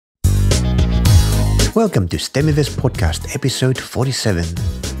Welcome to Stemiverse podcast episode 47.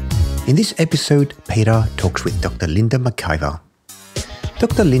 In this episode, Peter talks with Dr. Linda McIver.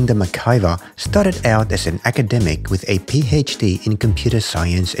 Dr. Linda McIver started out as an academic with a Ph.D. in computer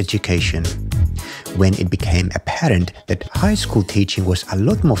science education. When it became apparent that high school teaching was a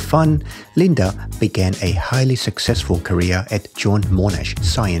lot more fun, Linda began a highly successful career at John Monash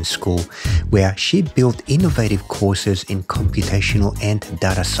Science School, where she built innovative courses in computational and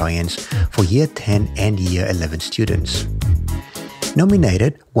data science for Year 10 and Year 11 students.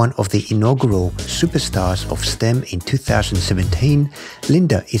 Nominated one of the inaugural Superstars of STEM in 2017,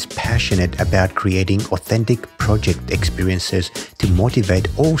 Linda is passionate about creating authentic project experiences to motivate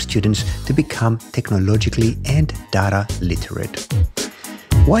all students to become technologically and data literate.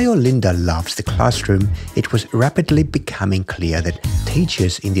 While Linda loves the classroom, it was rapidly becoming clear that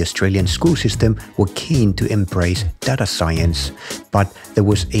teachers in the Australian school system were keen to embrace data science, but there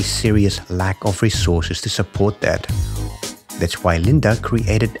was a serious lack of resources to support that. That's why Linda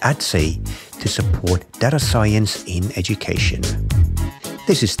created ADSEI to support data science in education.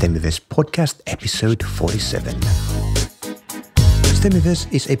 This is Stemiverse podcast episode 47.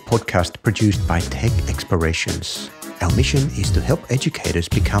 Stemiverse is a podcast produced by Tech Explorations. Our mission is to help educators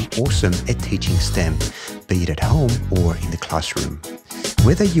become awesome at teaching STEM, be it at home or in the classroom.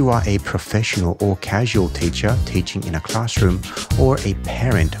 Whether you are a professional or casual teacher teaching in a classroom or a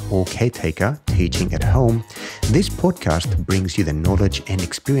parent or caretaker teaching at home, this podcast brings you the knowledge and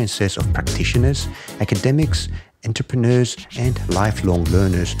experiences of practitioners, academics, entrepreneurs, and lifelong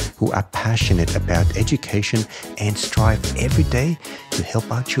learners who are passionate about education and strive every day to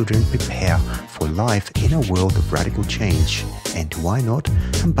help our children prepare for life in a world of radical change and, why not,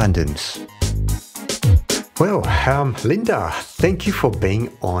 abundance. Well, Linda, thank you for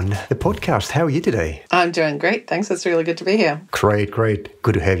being on the podcast. How are you today? I'm doing great. Thanks. It's really good to be here. Great.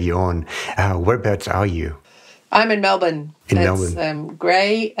 Good to have you on. Whereabouts are you? I'm in Melbourne. Melbourne. It's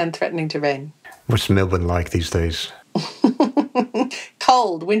grey and threatening to rain. What's Melbourne like these days?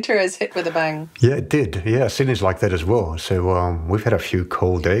 Cold. Winter has hit with a bang. Yeah, it did. Yeah, Sydney's like that as well. So we've had a few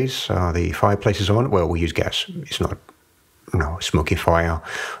cold days. The fireplace is on. Well, we use gas. It's not smoky fire.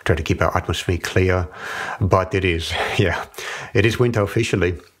 Try to keep our atmosphere clear. But it is winter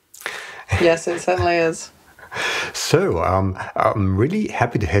officially. Yes, it certainly is. So I'm really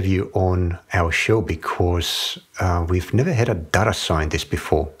happy to have you on our show because we've never had a data scientist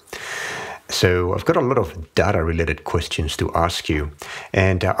before. So I've got a lot of data-related questions to ask you.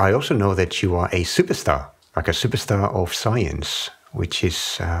 And I also know that you are a superstar, like a superstar of science, which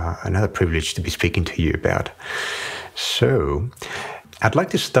is another privilege to be speaking to you about. So I'd like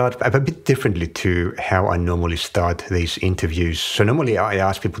to start a bit differently to how I normally start these interviews. So normally I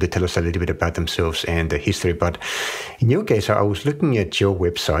ask people to tell us a little bit about themselves and their history. But in your case, I was looking at your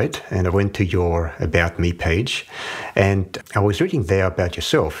website and I went to your About Me page and I was reading there about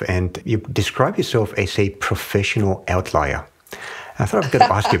yourself and you describe yourself as a professional outlier. I thought I've got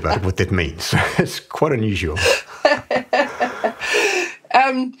to ask you about what that means. It's quite unusual.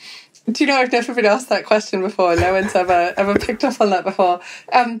 Do you know, I've never been asked that question before. No one's ever picked up on that before.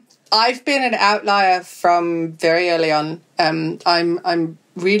 I've been an outlier from very early on. I'm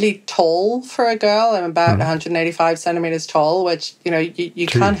really tall for a girl. I'm about 185 centimeters tall, which, you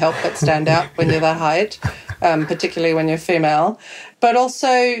can't help but stand out when you're that height, particularly when you're female. But also,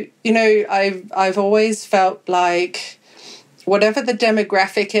 I've always felt like whatever the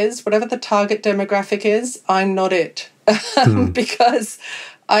demographic is, whatever the target demographic is, I'm not it. Because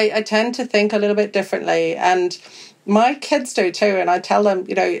I tend to think a little bit differently, and my kids do too. And I tell them,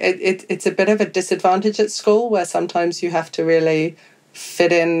 it's a bit of a disadvantage at school where sometimes you have to really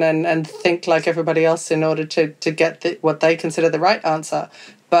fit in and think like everybody else in order to get what they consider the right answer.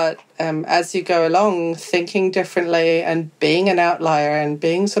 But as you go along, thinking differently and being an outlier and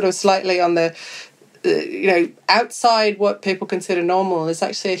being sort of slightly on the outside what people consider normal is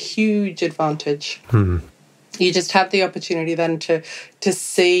actually a huge advantage. You just have the opportunity then to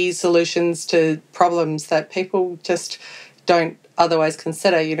see solutions to problems that people just don't otherwise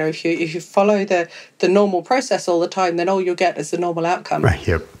consider. If you follow the normal process all the time, then all you'll get is the normal outcome. Right,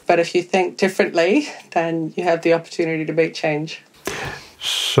 yep. But if you think differently, then you have the opportunity to make change.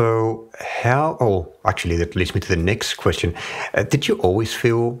 So actually that leads me to the next question. Did you always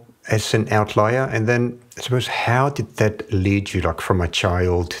feel as an outlier? And then I suppose how did that lead you, like from a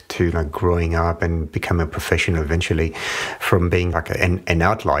child to growing up and becoming a professional eventually, from being like an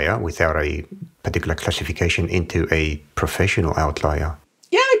outlier without a particular classification into a professional outlier?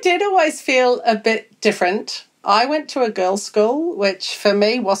 Yeah, I did always feel a bit different. I went to a girls' school, which for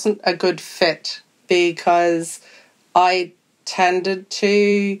me wasn't a good fit because I tended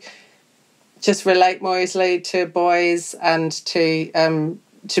to just relate more easily to boys and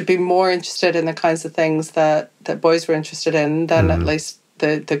to be more interested in the kinds of things that boys were interested in than at least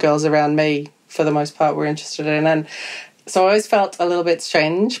the girls around me, for the most part, were interested in. And so I always felt a little bit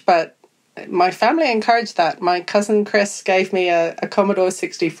strange, but my family encouraged that. My cousin Chris gave me a Commodore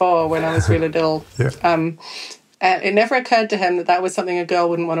 64 when I was really little. And it never occurred to him that was something a girl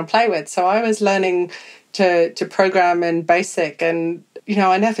wouldn't want to play with. So I was learning to program in BASIC, and,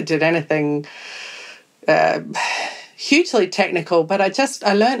 I never did anything hugely technical, but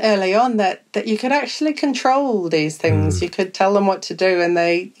I learned early on that you could actually control these things. You could tell them what to do, and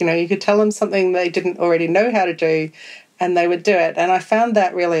you could tell them something they didn't already know how to do, and they would do it. And I found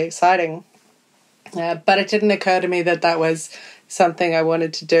that really exciting. But it didn't occur to me that was something I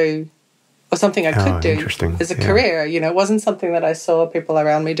wanted to do, or something I could do as a career. It wasn't something that I saw people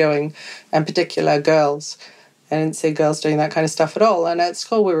around me doing, in particular girls. I didn't see girls doing that kind of stuff at all. And at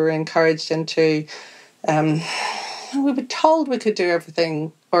school we were encouraged into, we were told we could do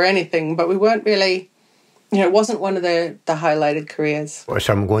everything or anything, but we weren't really, it wasn't one of the highlighted careers.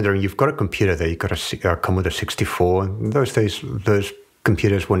 So I'm wondering, you've got a computer there, you've got a Commodore 64. In those days, those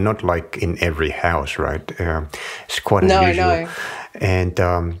computers were not like in every house, right? It's quite unusual. No.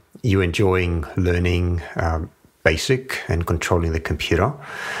 And you're enjoying learning BASIC and controlling the computer.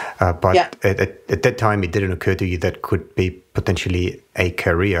 But at that time, it didn't occur to you that could be potentially a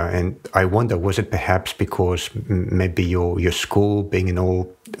career. And I wonder, was it perhaps because maybe your school, being an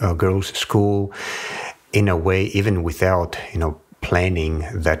all-girls school, in a way, even without, planning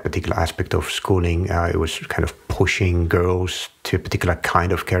that particular aspect of schooling, it was kind of pushing girls to a particular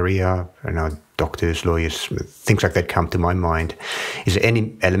kind of career, doctors, lawyers, things like that come to my mind. Is there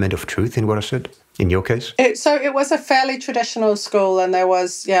any element of truth in what I said, in your case? So it was a fairly traditional school, and there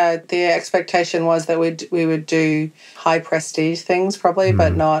was, the expectation was that we would do high prestige things probably,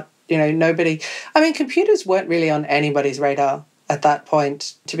 but not, nobody. I mean, computers weren't really on anybody's radar at that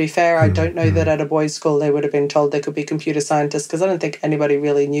point. To be fair, I don't know that at a boys' school they would have been told they could be computer scientists, because I don't think anybody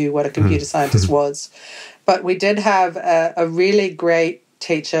really knew what a computer scientist was. But we did have a really great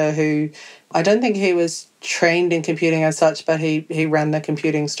teacher who, I don't think he was trained in computing as such, but he ran the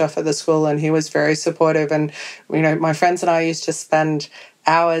computing stuff at the school, and he was very supportive. And, my friends and I used to spend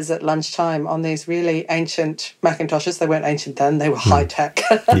hours at lunchtime on these really ancient Macintoshes. They weren't ancient then, they were high tech.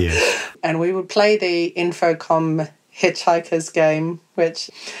 And we would play the Infocom Hitchhiker's game, which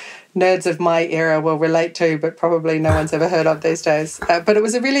nerds of my era will relate to, but probably no one's ever heard of these days. But it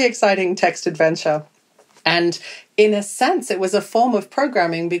was a really exciting text adventure. And in a sense, it was a form of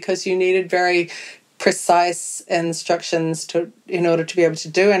programming, because you needed very precise instructions in order to be able to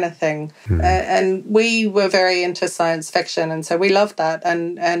do anything. And we were very into science fiction, and so we loved that.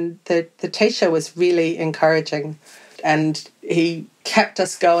 And the teacher was really encouraging, and he kept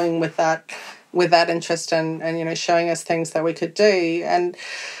us going with that interest and showing us things that we could do. And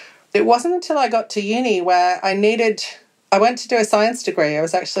it wasn't until I got to uni where I went to do a science degree. I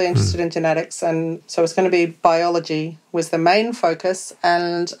was actually interested in genetics, and so it was going to be biology was the main focus,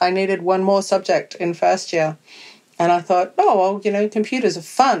 and I needed one more subject in first year. And I thought, computers are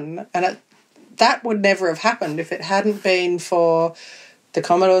fun. And that would never have happened if it hadn't been for the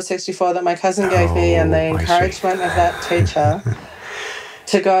Commodore 64 that my cousin gave me and the encouragement of that teacher.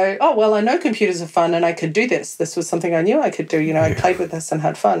 To go, I know computers are fun and I could do this. This was something I knew I could do. I played with this and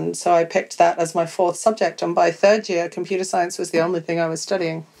had fun. So I picked that as my fourth subject. And by third year, computer science was the only thing I was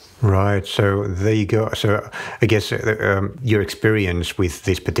studying. Right. So there you go. So I guess your experience with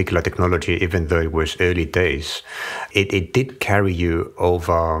this particular technology, even though it was early days, it did carry you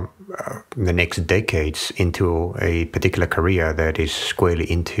over the next decades into a particular career that is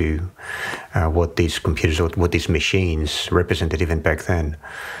squarely into what these computers or what these machines represented even back then.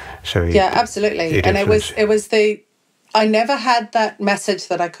 So absolutely. And it was I never had that message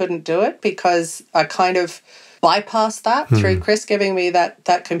that I couldn't do it, because I kind of bypassed that through Chris giving me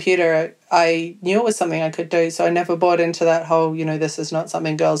that computer. I knew it was something I could do, so I never bought into that whole, this is not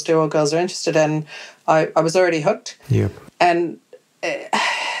something girls do or girls are interested in. I was already hooked. Yep. And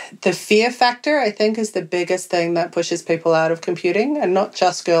the fear factor, I think, is the biggest thing that pushes people out of computing, and not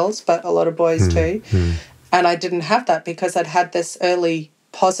just girls, but a lot of boys too. And I didn't have that because I'd had this early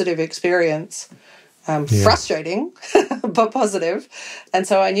positive experience. Frustrating, but positive. And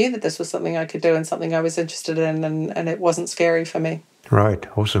so I knew that this was something I could do and something I was interested in, and it wasn't scary for me. Right,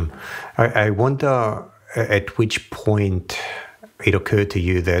 awesome. I wonder at which point it occurred to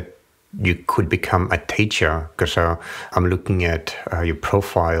you that you could become a teacher, because I'm looking at your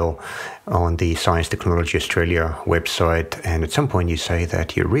profile on the Science Technology Australia website, and at some point you say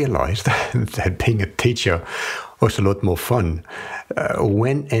that you realised that being a teacher was a lot more fun.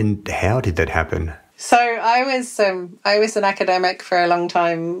 When and how did that happen? So I was an academic for a long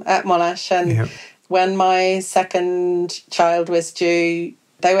time at Monash, and when my second child was due,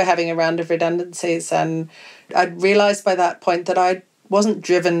 they were having a round of redundancies, and I'd realised by that point that I wasn't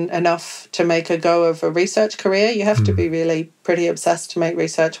driven enough to make a go of a research career. You have to be really pretty obsessed to make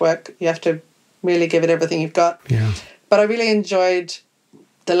research work. You have to really give it everything you've got. Yeah. But I really enjoyed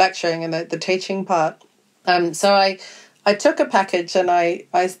the lecturing and the teaching part. So I took a package and I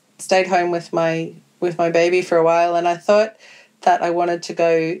stayed home with my baby for a while, and I thought that I wanted to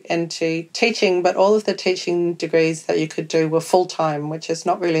go into teaching, but all of the teaching degrees that you could do were full-time, which is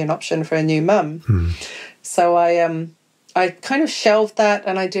not really an option for a new mum. So I kind of shelved that,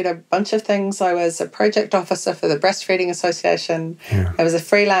 and I did a bunch of things. I was a project officer for the Breastfeeding Association. Yeah. I was a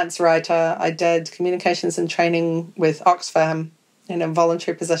freelance writer. I did communications and training with Oxfam in a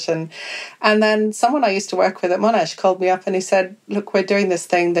voluntary position. And then someone I used to work with at Monash called me up and he said, look, we're doing this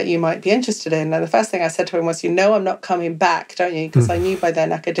thing that you might be interested in. And the first thing I said to him was, you know, I'm not coming back, don't you? Because I knew by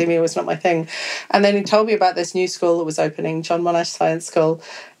then academia was not my thing. And then he told me about this new school that was opening, John Monash Science School.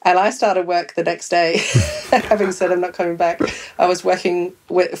 And I started work the next day, having said I'm not coming back. I was working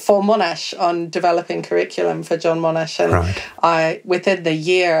for Monash on developing curriculum for John Monash. And within the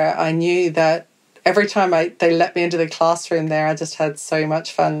year, I knew that every time they let me into the classroom there, I just had so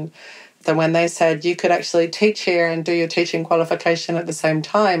much fun that when they said you could actually teach here and do your teaching qualification at the same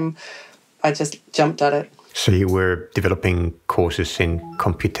time, I just jumped at it. So you were developing courses in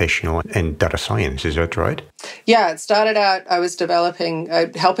computational and data science, is that right? Yeah, it started out, I was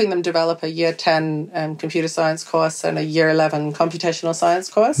helping them develop a year 10 computer science course and a year 11 computational science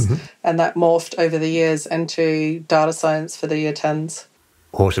course. And that morphed over the years into data science for the year 10s.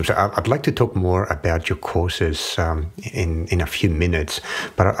 Awesome. So I'd like to talk more about your courses in a few minutes,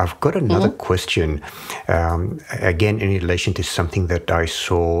 but I've got another question, again, in relation to something that I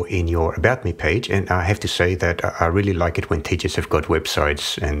saw in your About Me page. And I have to say that I really like it when teachers have got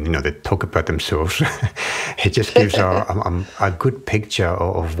websites and, you know, they talk about themselves. It just gives a good picture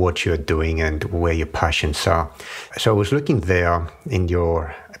of what you're doing and where your passions are. So I was looking there in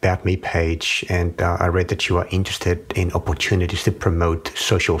your About Me page, and I read that you are interested in opportunities to promote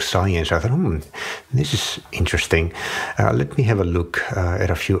social science. I thought, this is interesting. Let me have a look at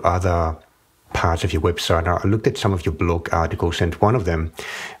a few other parts of your website. I looked at some of your blog articles, and one of them,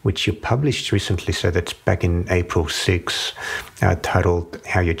 which you published recently, so that's back in April 6, titled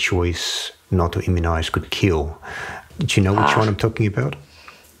How Your Choice Not to Immunize Could Kill. Do you know which one I'm talking about?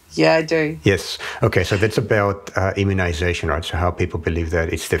 Yeah, I do. Yes. Okay, so that's about immunization, right? So how people believe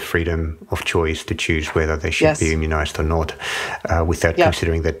that it's their freedom of choice to choose whether they should be immunized or not, without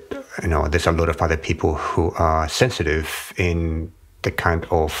considering that, you know, there's a lot of other people who are sensitive in the kind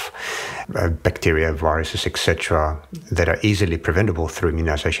of bacteria, viruses, etc., that are easily preventable through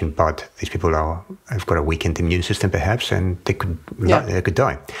immunization, but these people have got a weakened immune system perhaps, and they could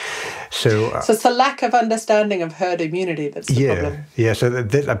die. So it's a lack of understanding of herd immunity that's the problem. Yeah, so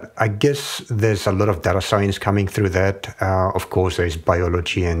I guess there's a lot of data science coming through that. Of course, there's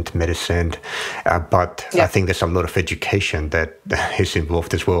biology and medicine, but I think there's a lot of education that is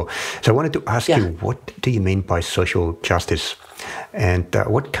involved as well. So I wanted to ask you, what do you mean by social justice? And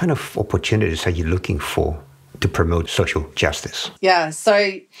what kind of opportunities are you looking for to promote social justice? Yeah,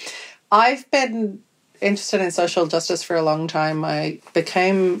 so I've been interested in social justice for a long time. I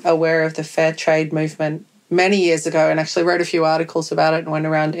became aware of the fair trade movement many years ago and actually wrote a few articles about it and went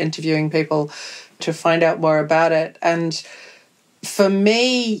around interviewing people to find out more about it. And for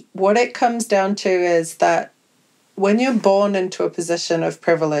me, what it comes down to is that when you're born into a position of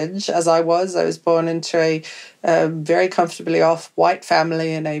privilege, as I was born into a very comfortably off white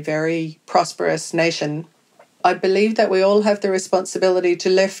family in a very prosperous nation. I believe that we all have the responsibility to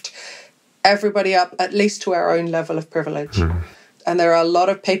lift everybody up at least to our own level of privilege. And there are a lot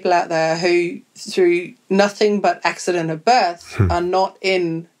of people out there who, through nothing but accident of birth, are not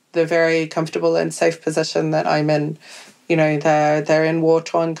in the very comfortable and safe position that I'm in. You know, they're in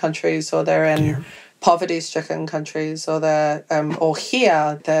war-torn countries, or they're in poverty-stricken countries, or they're or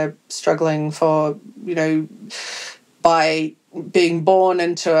here they're struggling for, you know, by being born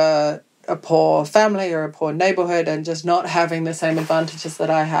into a poor family or a poor neighborhood and just not having the same advantages that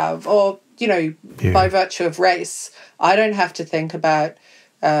I have, or, you know, by virtue of race. I don't have to think about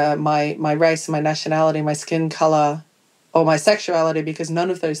my race, my nationality, my skin color, or my sexuality, because none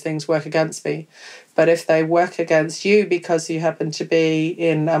of those things work against me. But if they work against you because you happen to be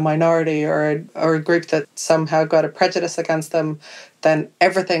in a minority or a group that somehow got a prejudice against them, then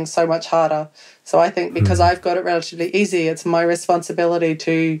everything's so much harder. So I think because I've got it relatively easy, it's my responsibility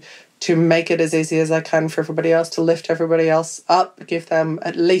to to make it as easy as I can for everybody else, to lift everybody else up, give them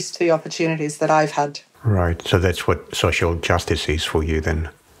at least the opportunities that I've had. Right. So that's what social justice is for you then?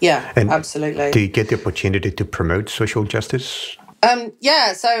 Yeah, and absolutely. Do you get the opportunity to promote social justice?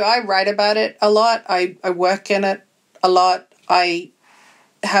 Yeah, so I write about it a lot. I work in it a lot. I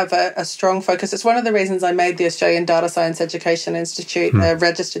have a strong focus. It's one of the reasons I made the Australian Data Science Education Institute a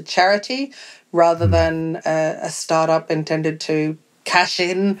registered charity rather than a startup intended to cash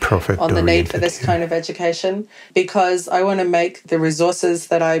in on the need for this kind of education, because I want to make the resources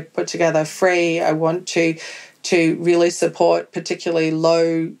that I put together free. I want to really support particularly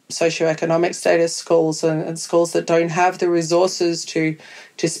low socioeconomic status schools and schools that don't have the resources to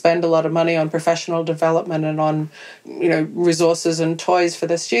spend a lot of money on professional development and on, resources and toys for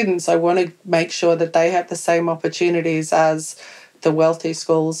the students. I want to make sure that they have the same opportunities as the wealthy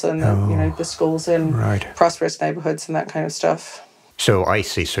schools and the schools in prosperous neighborhoods and that kind of stuff. So I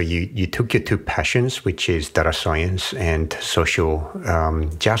see. So you took your two passions, which is data science and social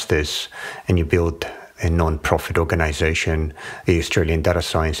justice, and you built a non-profit organization, the Australian Data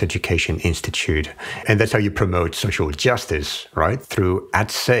Science Education Institute. And that's how you promote social justice, right? Through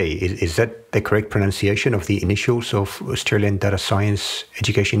ADSEI. Is that the correct pronunciation of the initials of Australian Data Science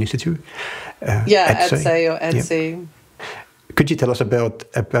Education Institute? ADSEI or ADSEI. Yep. Could you tell us about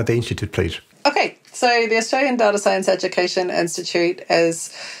the institute, please? Okay, so the Australian Data Science Education Institute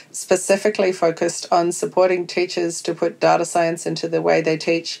is specifically focused on supporting teachers to put data science into the way they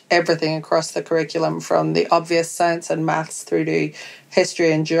teach everything across the curriculum, from the obvious science and maths through to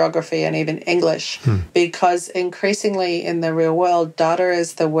history and geography and even English, because increasingly in the real world, data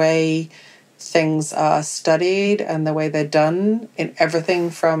is the way things are studied and the way they're done in everything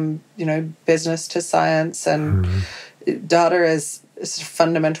from, business to science, and data is a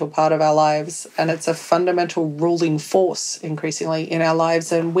fundamental part of our lives, and it's a fundamental ruling force increasingly in our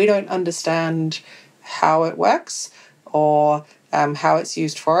lives, and we don't understand how it works or how it's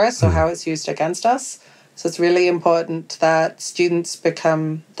used for us or how it's used against us. So it's really important that kids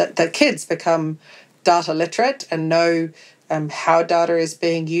become data literate and know how data is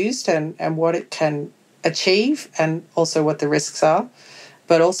being used and what it can achieve, and also what the risks are,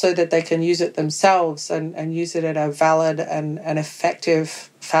 but also that they can use it themselves and use it in a valid and effective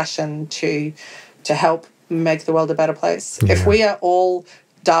fashion to help make the world a better place. Yeah. If we are all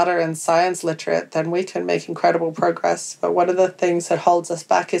data and science literate, then we can make incredible progress. But one of the things that holds us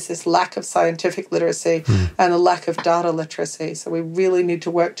back is this lack of scientific literacy and the lack of data literacy. So we really need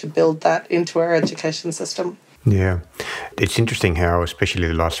to work to build that into our education system. Yeah. It's interesting how, especially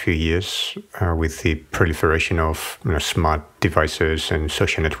the last few years, with the proliferation of smart devices and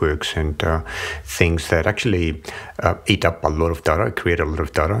social networks and things that actually eat up a lot of data, create a lot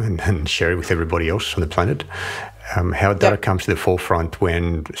of data and share it with everybody else on the planet, how data comes to the forefront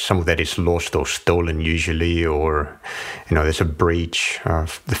when some of that is lost or stolen usually, or, there's a breach.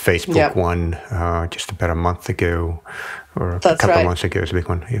 The Facebook one just about a month ago or a couple of months ago is a big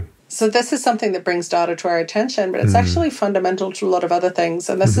one. Yeah. So this is something that brings data to our attention, but it's actually fundamental to a lot of other things.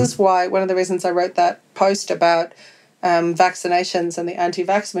 And this is why one of the reasons I wrote that post about vaccinations and the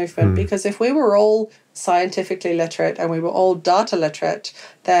anti-vax movement, because if we were all scientifically literate and we were all data literate,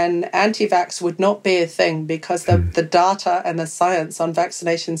 then anti-vax would not be a thing, because the data and the science on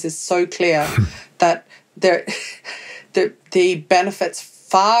vaccinations is so clear that the benefits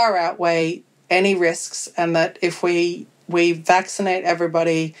far outweigh any risks, and that if we vaccinate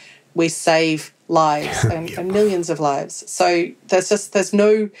everybody, we save lives and millions of lives. So there's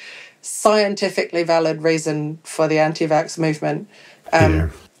no scientifically valid reason for the anti-vax movement.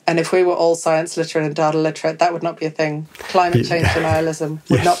 And if we were all science literate and data literate, that would not be a thing. Climate change denialism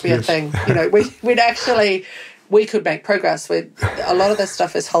would not be a thing. We could make progress. A lot of this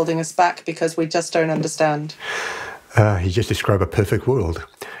stuff is holding us back because we just don't understand. You just described a perfect world.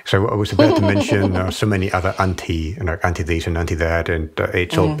 So I was about to mention so many other anti this and anti that, and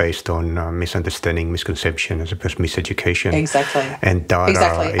it's all based on misunderstanding, misconception, as opposed to miseducation. Exactly. And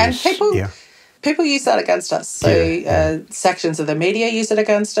data and people use that against us. So sections of the media use it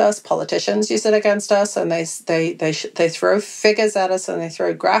against us. Politicians use it against us, and they throw figures at us and they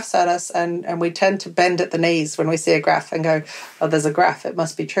throw graphs at us, and we tend to bend at the knees when we see a graph and go, "Oh, there's a graph. It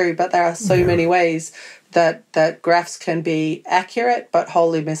must be true." But there are so many ways that graphs can be accurate but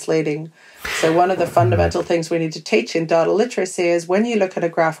wholly misleading. So one of the fundamental things we need to teach in data literacy is, when you look at a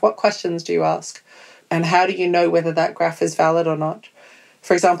graph, what questions do you ask? And how do you know whether that graph is valid or not?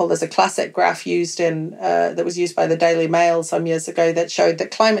 For example, there's a classic graph used that was used by the Daily Mail some years ago that showed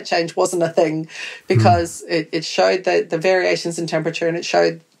that climate change wasn't a thing, because it showed the variations in temperature, and it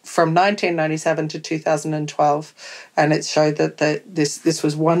showed from 1997 to 2012, and it showed that this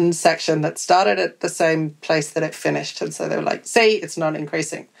was one section that started at the same place that it finished. And so they were like, see, it's not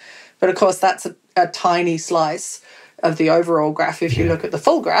increasing. But of course, that's a tiny slice of the overall graph. If you look at the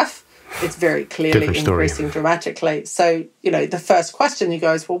full graph, it's very clearly increasing dramatically. So, the first question you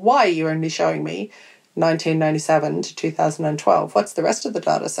go is, well, why are you only showing me 1997 to 2012? What's the rest of the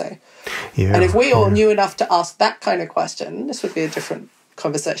data say? Yeah, and if we all knew enough to ask that kind of question, this would be a different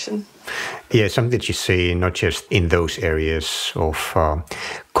conversation. Yeah, something that you see not just in those areas of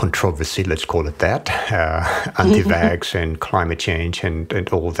controversy, let's call it that, anti-vax and climate change and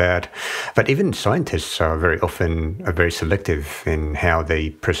all that, but even scientists are very selective in how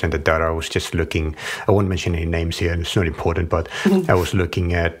they present the data. I was just looking, I won't mention any names here, and it's not important, but I was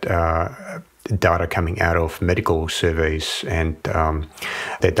looking at data coming out of medical surveys, and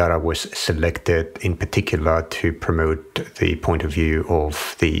the data was selected in particular to promote the point of view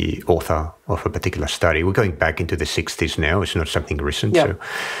of the author of a particular study. We're going back into the 60s now. It's not something recent. Yeah.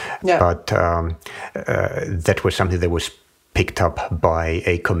 But that was something that was picked up by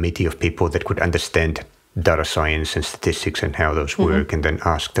a committee of people that could understand data science and statistics and how those work, and then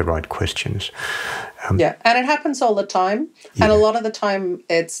ask the right questions. And it happens all the time. Yeah. And a lot of the time,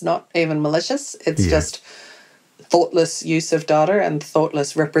 it's not even malicious. It's just thoughtless use of data and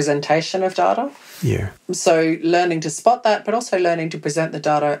thoughtless representation of data. Yeah. So learning to spot that, but also learning to present the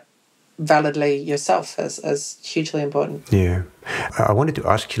data validly yourself is hugely important. Yeah. I wanted to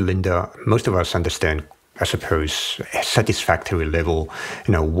ask you, Linda, most of us understand, I suppose, a satisfactory level,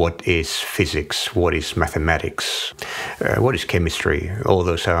 what is physics, what is mathematics, what is chemistry, all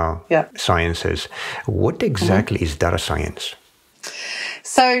those are sciences. What exactly is data science?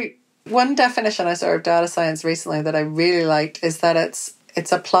 So one definition I saw of data science recently that I really liked is that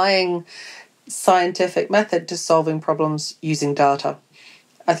it's applying scientific method to solving problems using data.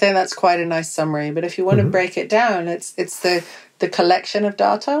 I think that's quite a nice summary, but if you want to break it down, it's the collection of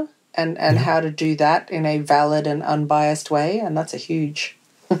data and how to do that in a valid and unbiased way, and that's a huge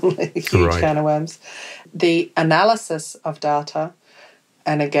can of worms. The analysis of data,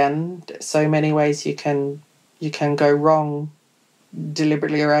 and again, so many ways you can go wrong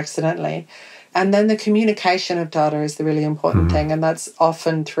deliberately or accidentally. And then the communication of data is the really important thing, and that's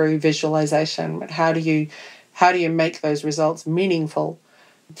often through visualization. But how do you make those results meaningful?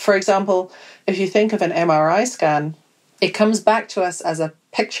 For example, if you think of an MRI scan, it comes back to us as a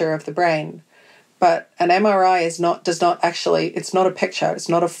picture of the brain, but an MRI it's not a picture, it's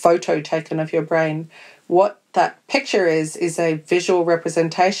not a photo taken of your brain. What that picture is a visual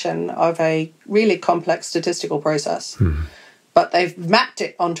representation of a really complex statistical process. But they've mapped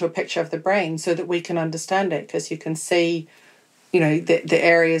it onto a picture of the brain so that we can understand it, because you can see, the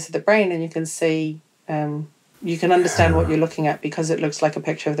areas of the brain, and you can see, you can understand what you're looking at because it looks like a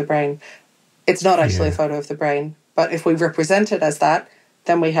picture of the brain. It's not actually a photo of the brain, but if we represent it as that,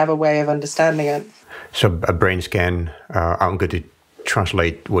 then we have a way of understanding it. So a brain scan, I'm going to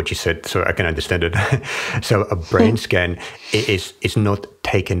translate what you said so I can understand it. So a brain scan is not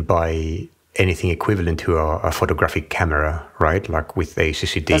taken by anything equivalent to a photographic camera, right? Like with a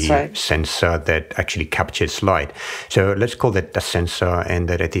CCD sensor that actually captures light. So let's call that a sensor, and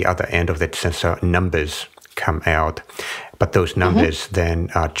that at the other end of that sensor, numbers come out. But those numbers then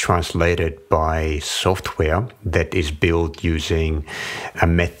are translated by software that is built using a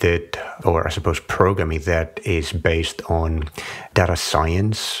method, or I suppose programming, that is based on data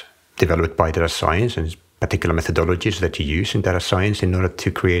science, developed by data science, and particular methodologies that you use in data science in order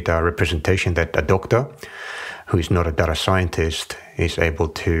to create a representation that a doctor who is not a data scientist is able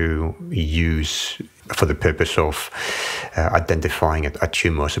to use for the purpose of identifying a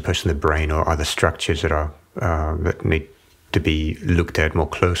tumor, I suppose, in the brain, or other structures that are that need to be looked at more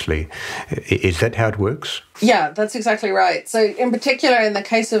closely. Is that how it works? Yeah, that's exactly right. So in particular, in the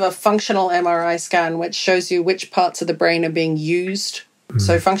case of a functional MRI scan, which shows you which parts of the brain are being used.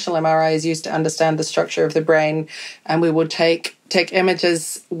 So functional MRI is used to understand the structure of the brain, and we will take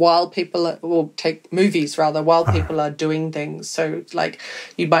images while take movies while people are doing things. So like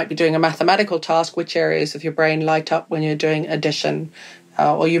you might be doing a mathematical task, which areas of your brain light up when you're doing addition,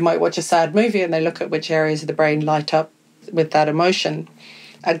 or you might watch a sad movie and they look at which areas of the brain light up with that emotion.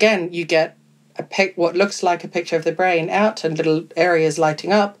 Again, you get what looks like a picture of the brain out and little areas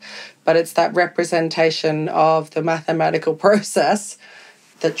lighting up, but it's that representation of the mathematical process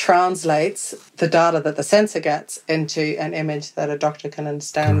that translates the data that the sensor gets into an image that a doctor can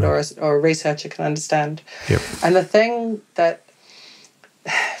understand or a researcher can understand. Yep. And the thing that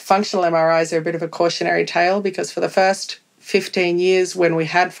functional MRIs are a bit of a cautionary tale, because for the first 15 years when we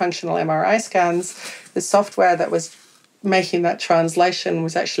had functional MRI scans, the software that was making that translation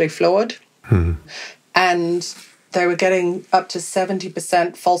was actually flawed. And they were getting up to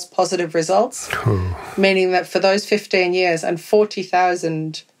 70% false positive results, meaning that for those 15 years and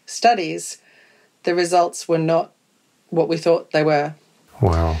 40,000 studies, the results were not what we thought they were.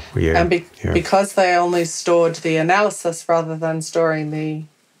 Wow, yeah. And because they only stored the analysis rather than storing the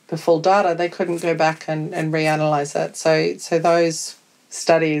full data, they couldn't go back and reanalyze it. So those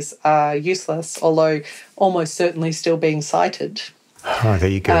studies are useless, although almost certainly still being cited. Oh, there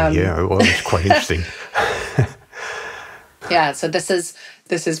you go. Yeah, well, it's quite interesting. Yeah, so this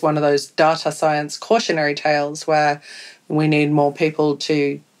is one of those data science cautionary tales where we need more people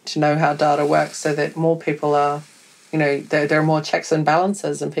to know how data works, so that more people are, there are more checks and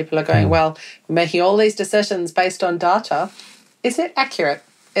balances, and people are going, well, we're making all these decisions based on data. Is it accurate?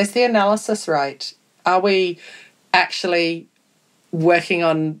 Is the analysis right? Are we actually working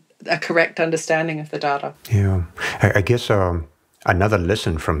on a correct understanding of the data? Yeah, I guess another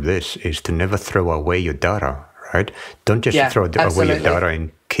lesson from this is to never throw away your data, right? Don't just throw away your data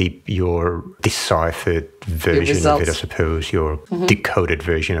and keep your deciphered version of it, I suppose, your decoded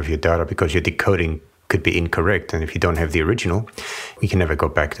version of your data, because your decoding could be incorrect. And if you don't have the original, you can never go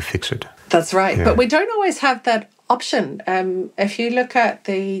back to fix it. That's right. Yeah. But we don't always have that option. If you look at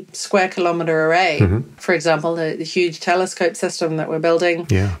the Square Kilometre Array, for example, the huge telescope system that we're building,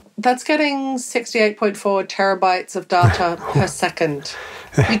 that's getting 68.4 terabytes of data per second.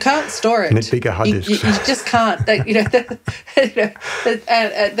 You can't store it. And bigger hard disks. You just can't. The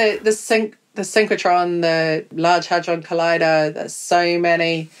synchrotron, the Large Hadron Collider, there's so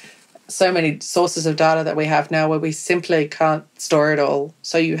many sources of data that we have now where we simply can't store it all.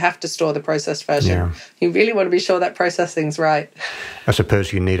 So you have to store the processed version. Yeah. You really want to be sure that processing's right. I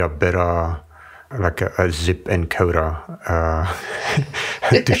suppose you need a better, like a zip encoder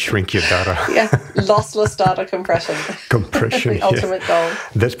to shrink your data. Yeah, lossless data compression. The ultimate goal.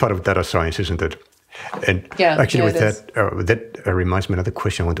 That's part of data science, isn't it? And actually, that reminds me of another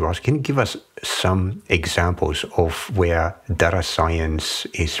question I want to ask. Can you give us some examples of where data science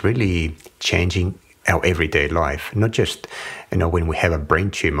is really changing our everyday life? Not just, when we have a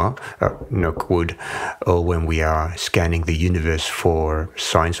brain tumor, knock wood, or when we are scanning the universe for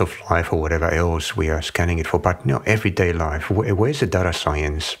signs of life or whatever else we are scanning it for, but everyday life. Where's the data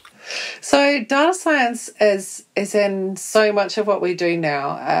science? So data science is in so much of what we do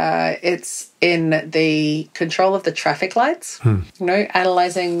now. It's in the control of the traffic lights,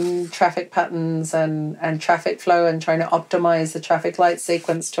 analyzing traffic patterns and traffic flow and trying to optimize the traffic light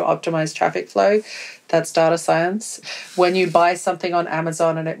sequence to optimize traffic flow. That's data science. When you buy something on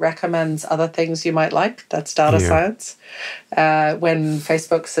Amazon and it recommends other things you might like, that's data science. When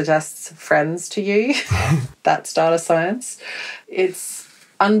Facebook suggests friends to you, that's data science. It's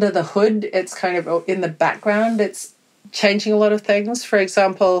under the hood, it's kind of in the background, it's changing a lot of things. For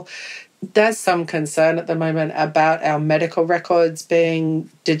example, there's some concern at the moment about our medical records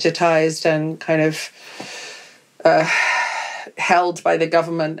being digitized and kind of held by the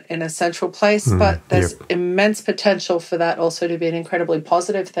government in a central place, but there's immense potential for that also to be an incredibly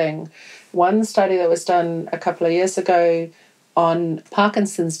positive thing. One study that was done a couple of years ago on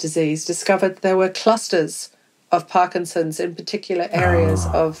Parkinson's disease discovered there were clusters of Parkinson's in particular areas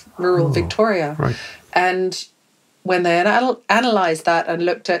of rural Victoria. Right. And when they analysed that and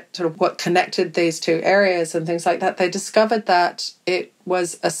looked at sort of what connected these two areas and things like that, they discovered that it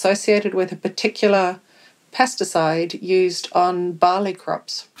was associated with a particular pesticide used on barley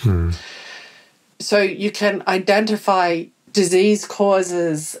crops. So you can identify disease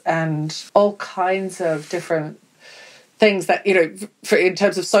causes and all kinds of different things that, in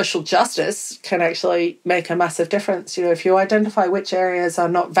terms of social justice can actually make a massive difference. If you identify which areas are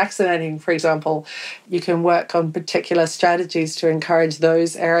not vaccinating, for example, you can work on particular strategies to encourage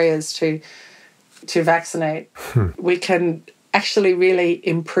those areas to vaccinate. We can actually really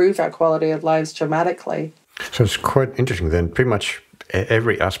improve our quality of lives dramatically. So it's quite interesting then. Pretty much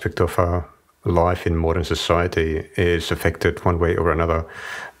every aspect of our life in modern society is affected one way or another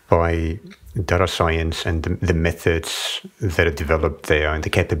by data science and the methods that are developed there and the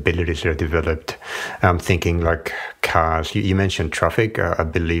capabilities that are developed. I'm thinking like cars. You mentioned traffic. I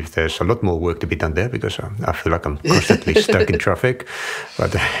believe there's a lot more work to be done there because I feel like I'm constantly stuck in traffic.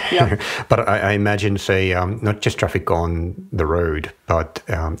 But but I imagine, say, not just traffic on the road, but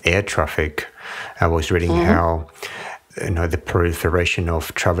air traffic. I was reading how the proliferation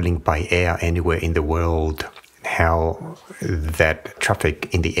of traveling by air anywhere in the world, how that traffic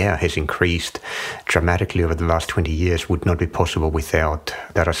in the air has increased dramatically over the last 20 years would not be possible without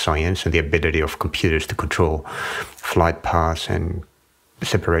data science and the ability of computers to control flight paths and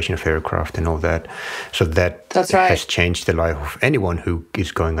separation of aircraft and all that. So That's right. has changed the life of anyone who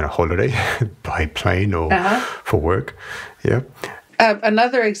is going on a holiday by plane or for work. Yeah.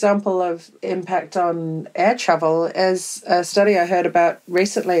 Another example of impact on air travel is a study I heard about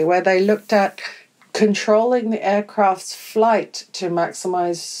recently where they looked at controlling the aircraft's flight to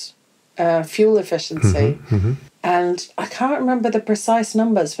maximize fuel efficiency. And I can't remember the precise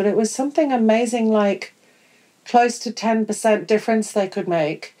numbers, but it was something amazing, like close to 10% difference they could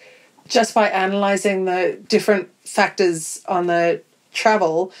make just by analysing the different factors on the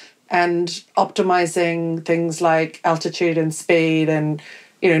travel and optimizing things like altitude and speed and,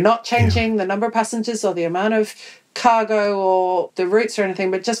 not changing the number of passengers or the amount of cargo or the routes or anything,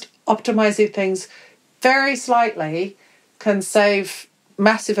 but just optimizing things very slightly can save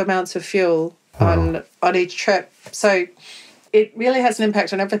massive amounts of fuel on each trip. So it really has an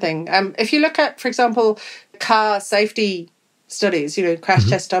impact on everything. If you look at, for example, car safety studies, crash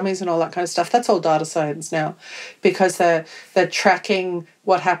test dummies and all that kind of stuff, that's all data science now, because they're tracking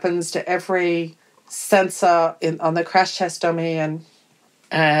what happens to every sensor on the crash test dummy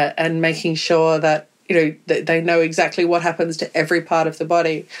and making sure that they know exactly what happens to every part of the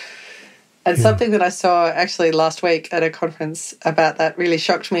body. And something that I saw actually last week at a conference about that really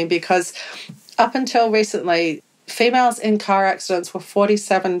shocked me, because up until recently, females in car accidents were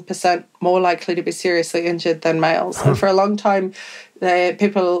 47% more likely to be seriously injured than males. And for a long time,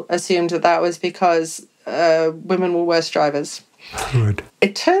 people assumed that was because women were worse drivers. Right.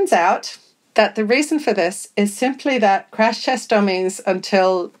 It turns out that the reason for this is simply that crash test dummies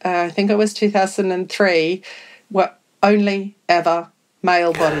until I think it was 2003 were only ever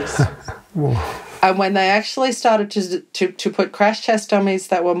male bodies. And when they actually started to put crash test dummies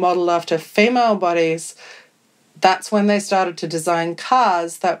that were modeled after female bodies, that's when they started to design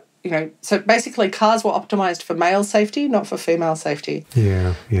cars that, so basically cars were optimized for male safety, not for female safety.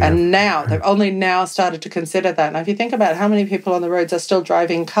 Yeah. And now, they've only now started to consider that. Now, if you think about how many people on the roads are still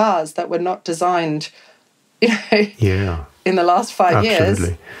driving cars that were not designed, in the last 5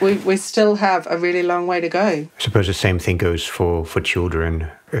 years, we still have a really long way to go. I suppose the same thing goes for children.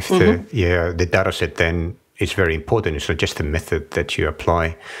 If the data set then is very important. It's not just the method that you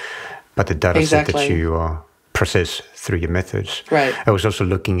apply, but the data set that you process through your methods. Right. I was also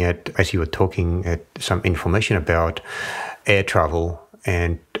looking at, as you were talking, at some information about air travel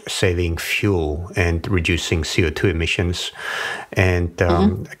and saving fuel and reducing CO2 emissions. And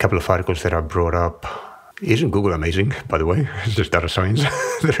a couple of articles that I brought up. Isn't Google amazing, by the way? It's just data science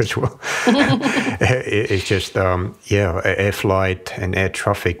there as well. It's just, air flight and air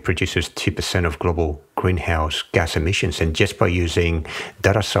traffic produces 2% of global greenhouse gas emissions. And just by using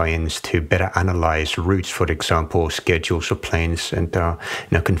data science to better analyze routes, for example, schedules of planes and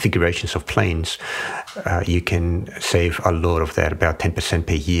configurations of planes, you can save a lot of that, about 10%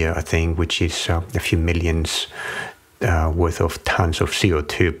 per year, I think, which is a few millions worth of tons of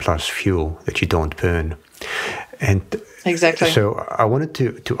CO2 plus fuel that you don't burn. And exactly. So I wanted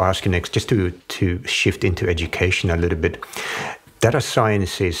to ask you next, just to shift into education a little bit. Data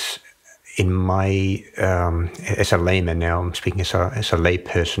science is, in my, as a layman now, I'm speaking as a lay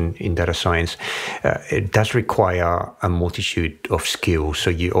person in data science, it does require a multitude of skills. So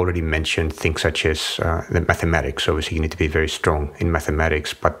you already mentioned things such as the mathematics. Obviously, you need to be very strong in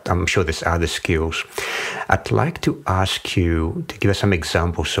mathematics, but I'm sure there's other skills. I'd like to ask you to give us some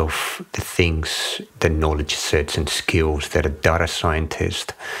examples of the things, the knowledge sets and skills that a data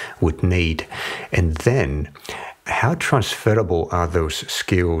scientist would need. And then, how transferable are those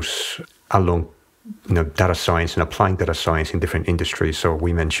skills along data science and applying data science in different industries? So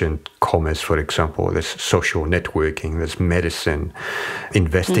we mentioned commerce, for example. There's social networking, there's medicine,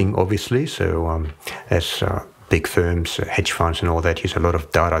 investing, obviously. So there's big firms, hedge funds and all that use a lot of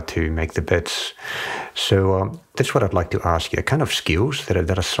data to make the bets. So that's what I'd like to ask you, the kind of skills that a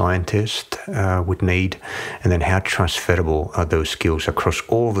data scientist would need, and then how transferable are those skills across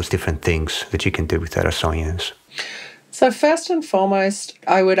all those different things that you can do with data science? So first and foremost,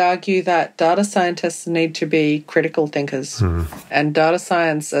 I would argue that data scientists need to be critical thinkers. And data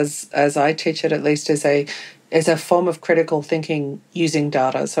science, as I teach it at least, is a form of critical thinking using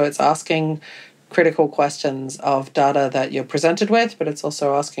data. So it's asking critical questions of data that you're presented with, but it's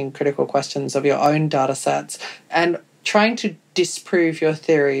also asking critical questions of your own data sets and trying to disprove your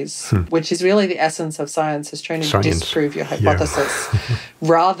theories, which is really the essence of science, is trying to disprove your hypothesis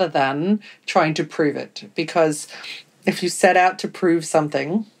rather than trying to prove it. Because if you set out to prove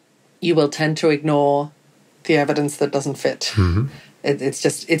something, you will tend to ignore the evidence that doesn't fit.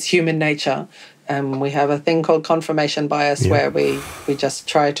 It's human nature. We have a thing called confirmation bias where we just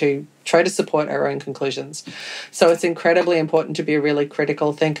try to support our own conclusions. So it's incredibly important to be a really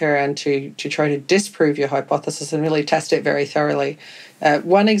critical thinker and to try to disprove your hypothesis and really test it very thoroughly.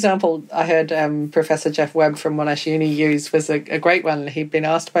 One example I heard Professor Jeff Webb from Monash Uni use was a great one. He'd been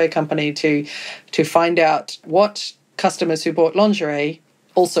asked by a company to find out what customers who bought lingerie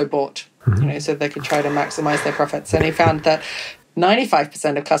also bought, so they could try to maximize their profits. And he found that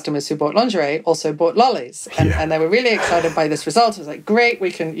 95% of customers who bought lingerie also bought lollies, and they were really excited by this result. It was like, great,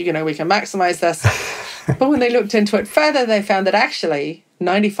 we can maximize this. But when they looked into it further, they found that actually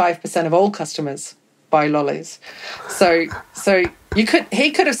 95% of all customers buy lollies. So he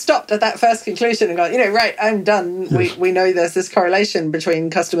could have stopped at that first conclusion and gone, right, I'm done. Yes. We know there's this correlation between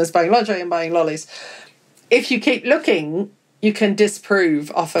customers buying lingerie and buying lollies. If you keep looking, you can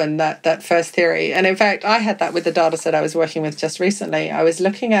disprove often that first theory. And in fact, I had that with the data set I was working with just recently. I was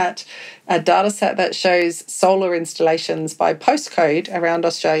looking at a data set that shows solar installations by postcode around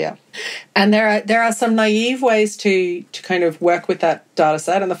Australia. And there are some naive ways to kind of work with that data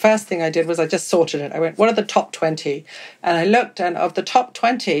set. And the first thing I did was I just sorted it. I went, what are the top 20? And I looked, and of the top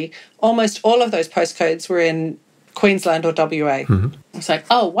 20, almost all of those postcodes were in Queensland or WA. I was like,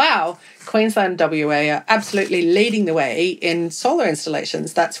 oh, wow, Queensland and WA are absolutely leading the way in solar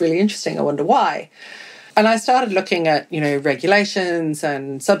installations. That's really interesting. I wonder why. And I started looking at, regulations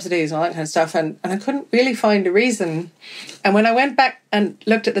and subsidies and all that kind of stuff, and I couldn't really find a reason. And when I went back and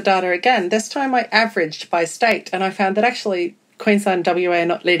looked at the data again, this time I averaged by state, and I found that actually Queensland and WA are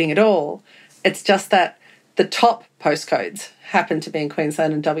not leading at all. It's just that the top postcodes happen to be in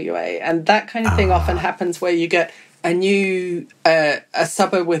Queensland and WA. And that kind of thing often happens where you get a new a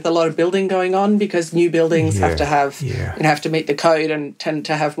suburb with a lot of building going on, because new buildings have to meet the code and tend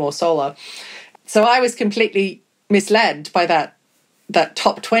to have more solar. So I was completely misled by that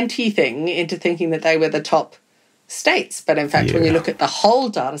top 20 thing into thinking that they were the top states. But in fact, when you look at the whole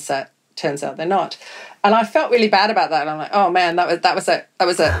data set, turns out they're not. And I felt really bad about that. And I'm like, oh man, that was a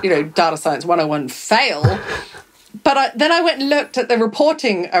data science 101 fail. But then I went and looked at the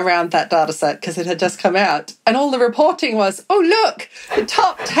reporting around that data set because it had just come out. And all the reporting was, oh, look, the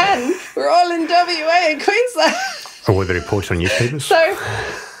top 10 were all in WA and Queensland. Or were the reports on newspapers? So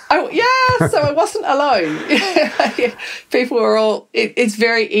I wasn't alone. People were all... It's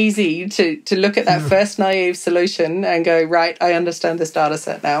very easy to look at that first naive solution and go, right, I understand this data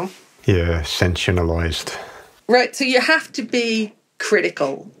set now. Yeah, sensationalized. Right, so you have to be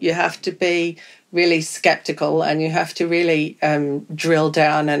critical. You have to be really skeptical, and you have to really drill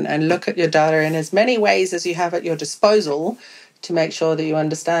down and look at your data in as many ways as you have at your disposal to make sure that you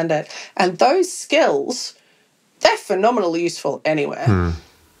understand it. And those skills, they're phenomenally useful anywhere.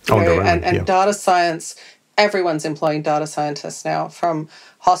 And data science, everyone's employing data scientists now, from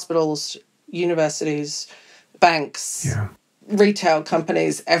hospitals, universities, banks, retail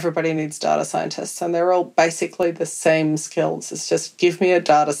companies. Everybody needs data scientists, and they're all basically the same skills. It's just give me a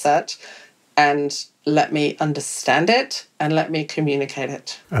data set and let me understand it and let me communicate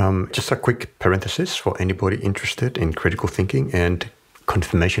it. Just a quick parenthesis for anybody interested in critical thinking and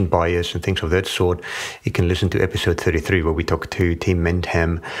confirmation bias and things of that sort. You can listen to episode 33 where we talked to Tim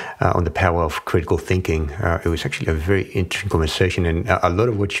Mentham on the power of critical thinking. It was actually a very interesting conversation, and a lot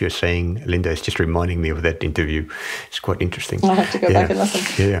of what you're saying, Linda, is just reminding me of that interview. It's quite interesting. I'll have to go back and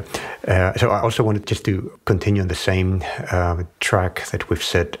listen. So I also wanted just to continue on the same track that we've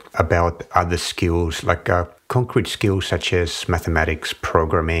said about other skills, like concrete skills such as mathematics,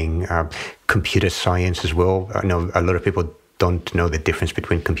 programming, computer science as well. I know a lot of people don't know the difference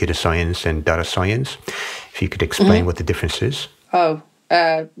between computer science and data science. If you could explain what the difference is. Well,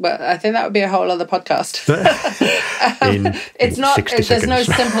 I think that would be a whole other podcast. There's no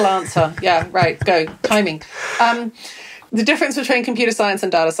simple answer. Yeah, right, go. Timing. The difference between computer science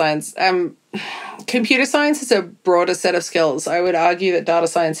and data science. Computer science is a broader set of skills. I would argue that data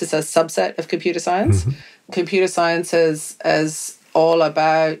science is a subset of computer science. Computer science is all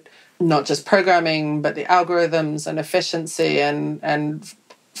about not just programming, but the algorithms and efficiency and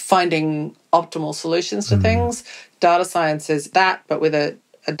finding optimal solutions to things. Data science is that, but with a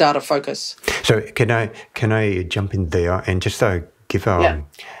data focus. So can I jump in there and just give a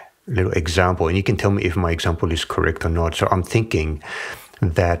little example, and you can tell me if my example is correct or not. So I'm thinking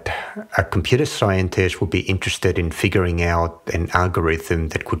that a computer scientist would be interested in figuring out an algorithm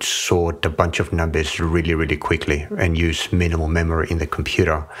that could sort a bunch of numbers really, really quickly and use minimal memory in the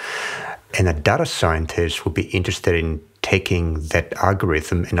computer. And a data scientist would be interested in taking that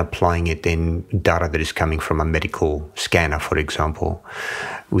algorithm and applying it in data that is coming from a medical scanner, for example.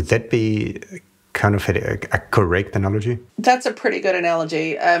 Would that be kind of a correct analogy? That's a pretty good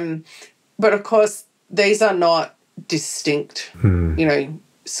analogy. But of course, these are not distinct,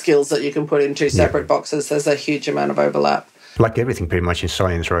 skills that you can put in two separate boxes. There's a huge amount of overlap. Like everything pretty much in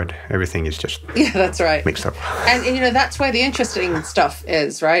science, right? Everything is just that's right. mixed up. And that's where the interesting stuff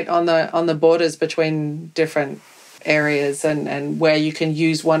is, right? On the borders between different areas and where you can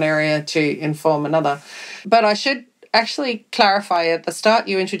use one area to inform another. But I should actually clarify at the start,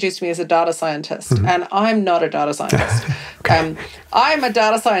 you introduced me as a data scientist, and I'm not a data scientist. Okay. I'm a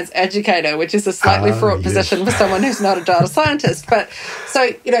data science educator, which is a slightly fraught position for someone who's not a data scientist. But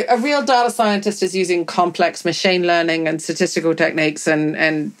so, a real data scientist is using complex machine learning and statistical techniques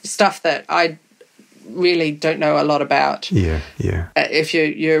and stuff that I really don't know a lot about. Yeah. If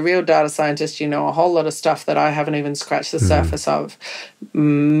you're a real data scientist, you know a whole lot of stuff that I haven't even scratched the surface of.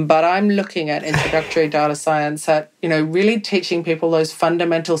 But I'm looking at introductory data science, at really teaching people those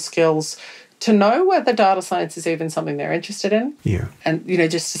fundamental skills to know whether data science is even something they're interested in. Yeah. And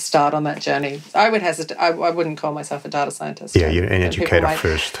just to start on that journey. I would hesitate. I wouldn't call myself a data scientist. Yeah, you're an educator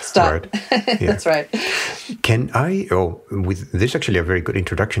first. Start. Right? Yeah. That's right. With this actually a very good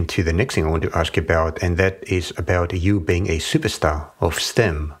introduction to the next thing I want to ask about, and that is about you being a superstar of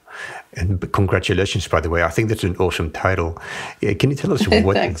STEM. And congratulations, by the way. I think that's an awesome title. Can you tell us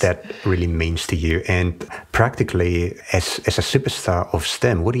what that really means to you? And practically, as a superstar of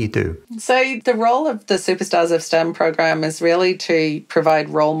STEM, what do you do? So the role of the Superstars of STEM program is really to provide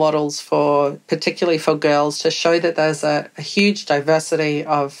role models particularly for girls, to show that there's a huge diversity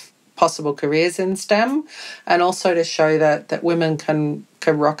of possible careers in STEM, and also to show that women can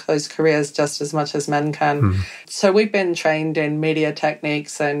rock those careers just as much as men can. So we've been trained in media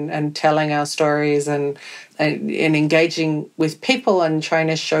techniques and telling our stories and engaging with people and trying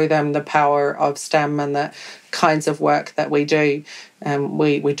to show them the power of STEM and the kinds of work that we do.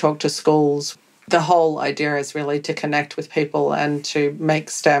 We talk to schools. The whole idea is really to connect with people and to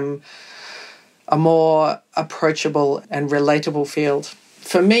make STEM a more approachable and relatable field.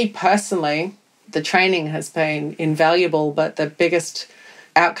 For me personally, the training has been invaluable, but the biggest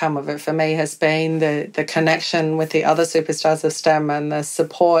outcome of it for me has been the connection with the other superstars of STEM, and the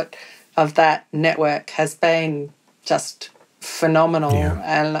support of that network has been just phenomenal. Yeah.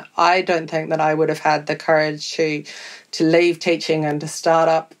 And I don't think that I would have had the courage to leave teaching and to start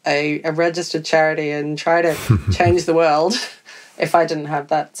up a registered charity and try to change the world if I didn't have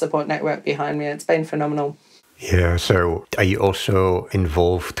that support network behind me. It's been phenomenal. Yeah, so are you also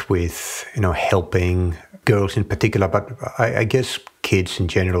involved with, helping girls in particular, but I guess kids in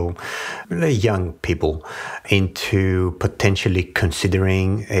general, young people, into potentially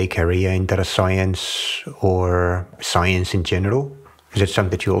considering a career in data science or science in general? Is that something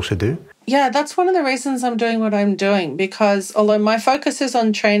that you also do? Yeah, that's one of the reasons I'm doing what I'm doing, because although my focus is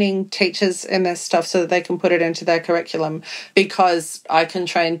on training teachers in this stuff so that they can put it into their curriculum, because I can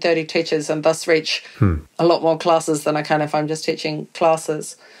train 30 teachers and thus reach a lot more classes than I can if I'm just teaching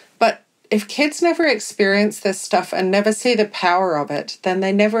classes. But if kids never experience this stuff and never see the power of it, then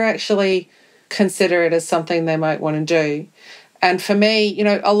they never actually consider it as something they might want to do. And for me,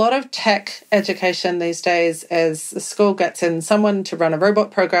 a lot of tech education these days is the school gets in someone to run a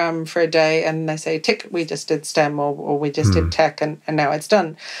robot program for a day and they say, tick, we just did STEM or we just did tech and now it's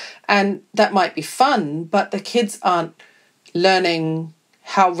done. And that might be fun, but the kids aren't learning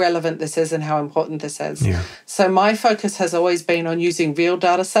how relevant this is and how important this is. Yeah. So my focus has always been on using real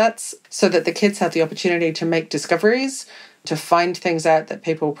data sets so that the kids have the opportunity to make discoveries, to find things out that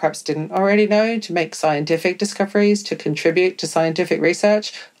people perhaps didn't already know, to make scientific discoveries, to contribute to scientific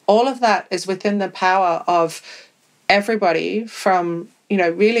research. All of that is within the power of everybody from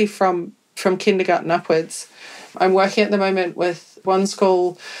kindergarten upwards. I'm working at the moment with one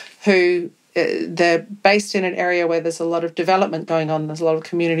school who they're based in an area where there's a lot of development going on. There's a lot of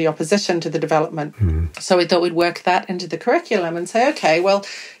community opposition to the development. So we thought we'd work that into the curriculum and say, okay, well,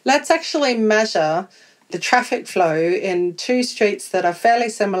 let's actually measure the traffic flow in two streets that are fairly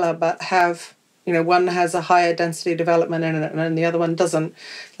similar but have, one has a higher density development in it and the other one doesn't.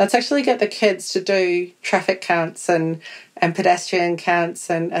 Let's actually get the kids to do traffic counts and pedestrian counts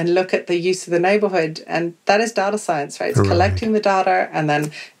and look at the use of the neighbourhood. And that is data science, right? It's collecting the data and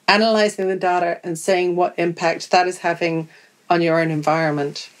then analysing the data and seeing what impact that is having on your own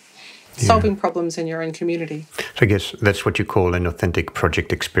environment. Solving problems in your own community. So I guess that's what you call an authentic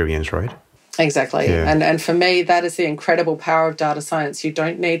project experience, right? Exactly. Yeah. And for me, that is the incredible power of data science. You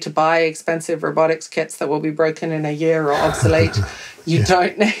don't need to buy expensive robotics kits that will be broken in a year or obsolete. You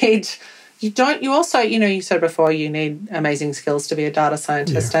also, you said before, you need amazing skills to be a data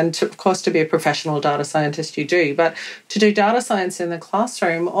scientist. And of course, to be a professional data scientist, you do. But to do data science in the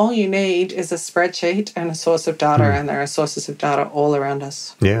classroom, all you need is a spreadsheet and a source of data. And there are sources of data all around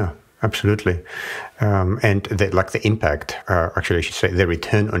us. Yeah. absolutely. And the impact, actually, I should say, the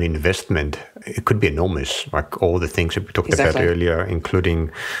return on investment, it could be enormous, like all the things that we talked about earlier,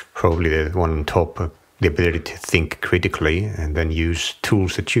 including probably the one on top, the ability to think critically and then use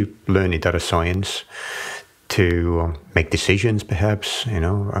tools that you learn in data science to make decisions, perhaps,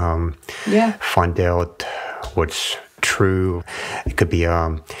 find out what's true. It could be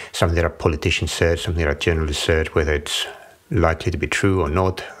something that a politician said, something that a journalist said, whether it's likely to be true or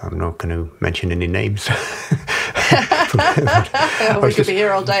not. I'm not going to mention any names. We could be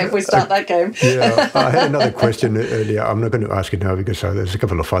here all day if we start that game. Yeah, I had another question earlier. I'm not going to ask it now because there's a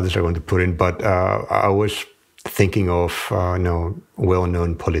couple of others I want to put in, but I was thinking of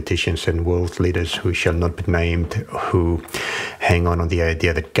well-known politicians and world leaders who shall not be named, who hang on the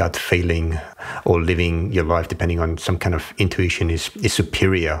idea that gut feeling or living your life depending on some kind of intuition is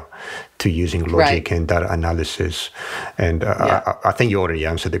superior to using logic and data analysis. And I think you already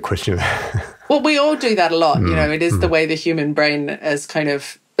answered the question. Well, we all do that a lot. It is the way the human brain is kind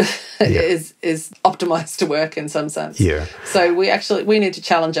of is optimized to work in some sense. Yeah. So we need to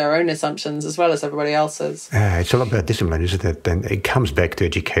challenge our own assumptions as well as everybody else's. It's all about discipline, isn't it? And it comes back to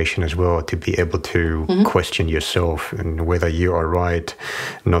education as well, to be able to question yourself and whether you are right,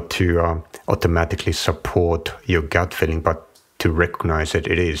 not to automatically support your gut feeling, but to recognize that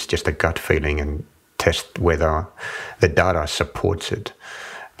it is just a gut feeling and test whether the data supports it.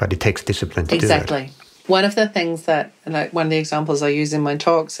 But it takes discipline to do that. Exactly. One of the things one of the examples I use in my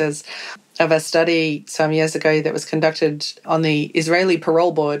talks is of a study some years ago that was conducted on the Israeli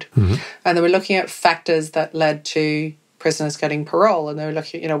parole board. And they were looking at factors that led to prisoners getting parole. And they were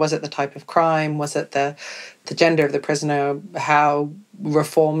looking, was it the type of crime? Was it the gender of the prisoner? How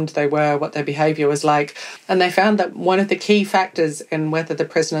reformed they were? What their behaviour was like? And they found that one of the key factors in whether the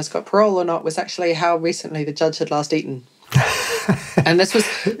prisoners got parole or not was actually how recently the judge had last eaten. And this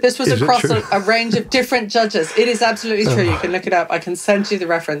was across a range of different judges. It is absolutely true. You can look it up. I can send you the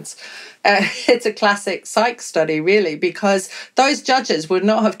reference. It's a classic psych study, really, because those judges would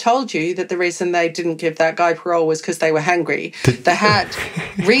not have told you that the reason they didn't give that guy parole was because they were hangry. They had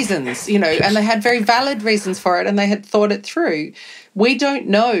reasons, and they had very valid reasons for it, and they had thought it through. We don't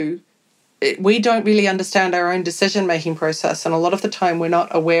know. We don't really understand our own decision-making process, and a lot of the time we're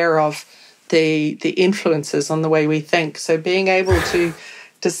not aware of the influences on the way we think. So being able to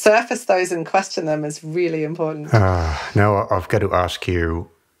surface those and question them is really important. Now I've got to ask you,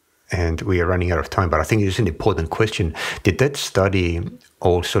 and we are running out of time, but I think it is an important question. Did that study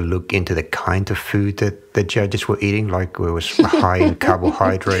also look into the kind of food that the judges were eating, like it was high in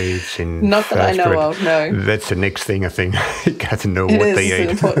carbohydrates and not that I know of, no. That's the next thing, I think. You got to know what they ate. It is an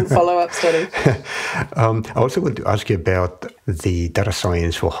important follow-up study. I also want to ask you about the data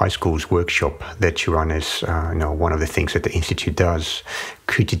science for high schools workshop that you run as one of the things that the Institute does.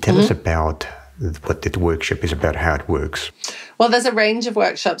 Could you tell us about what that workshop is about, how it works? Well, there's a range of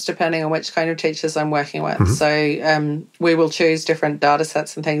workshops depending on which kind of teachers I'm working with. So we will choose different data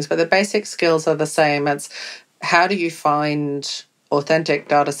sets and things, but the basic skills are the same. It's how do you find authentic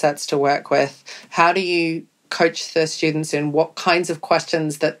data sets to work with? How do you coach the students in what kinds of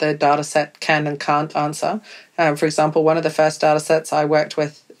questions that the data set can and can't answer? For example, one of the first data sets I worked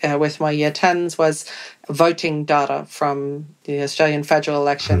with my year 10s was voting data from the Australian federal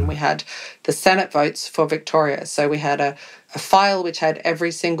election. We had the Senate votes for Victoria. So we had a file which had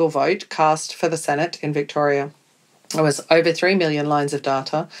every single vote cast for the Senate in Victoria. It was over 3 million lines of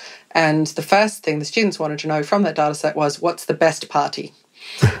data. And the first thing the students wanted to know from that data set was, what's the best party?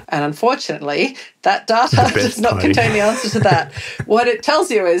 And unfortunately, that data does not contain the answer to that. What it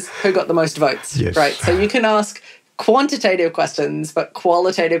tells you is who got the most votes, right? So you can ask quantitative questions, but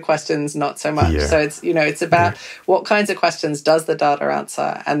qualitative questions not so much. So it's about what kinds of questions does the data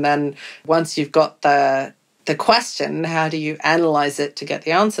answer, and then once you've got the question, how do you analyze it to get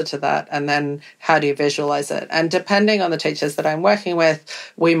the answer to that, and then how do you visualize it? And depending on the teachers that I'm working with,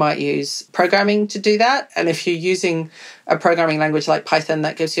 we might use programming to do that. And if you're using a programming language like Python,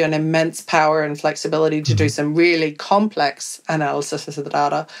 that gives you an immense power and flexibility to do some really complex analysis of the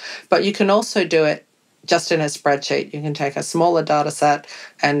data. But you can also do it just in a spreadsheet. You can take a smaller data set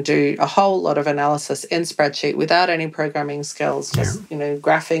and do a whole lot of analysis in spreadsheet without any programming skills, just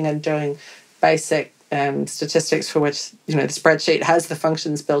graphing and doing basic statistics for which the spreadsheet has the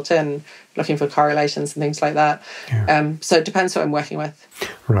functions built in, looking for correlations and things like that. So it depends who I'm working with.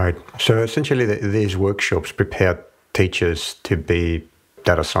 Right. So essentially these workshops prepare teachers to be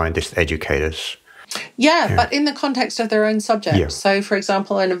data scientist educators. Yeah, but in the context of their own subject. So, for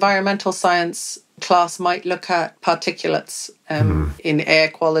example, an environmental science class might look at particulates in air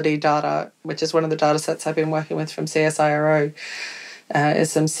quality data, which is one of the data sets I've been working with from CSIRO.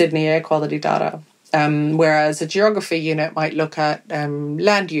 is some Sydney air quality data. Whereas a geography unit might look at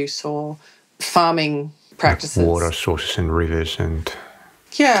land use or farming practices. Like water sources and rivers and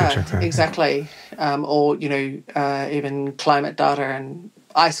yeah, things like that. Exactly. Or, even climate data and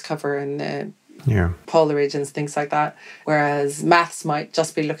ice cover in the polar regions, things like that. Whereas maths might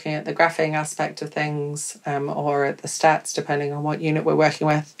just be looking at the graphing aspect of things or at the stats, depending on what unit we're working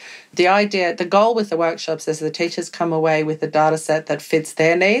with. The goal with the workshops is the teachers come away with a data set that fits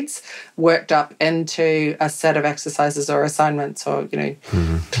their needs, worked up into a set of exercises or assignments or,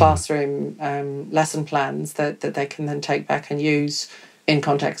 classroom lesson plans that they can then take back and use in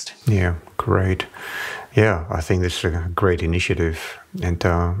context. Yeah, great. Yeah, I think this is a great initiative, and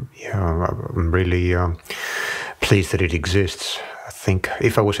I'm really pleased that it exists. I think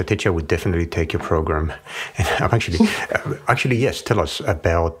if I was a teacher, I would definitely take your program. And I'm actually, yes. Tell us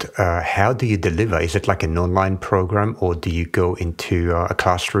about how do you deliver? Is it like an online program, or do you go into a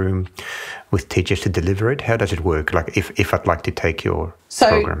classroom with teachers to deliver it? How does it work? Like if I'd like to take your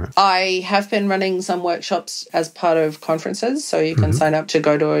program. I have been running some workshops as part of conferences, so you can sign up to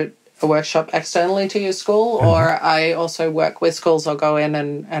go to a workshop externally to your school, or I also work with schools. I'll go in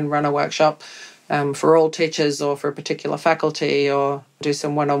and run a workshop for all teachers or for a particular faculty, or do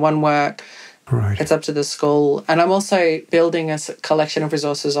some one-on-one work. Right. It's up to the school. And I'm also building a collection of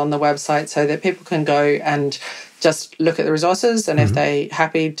resources on the website so that people can go and just look at the resources, and if they're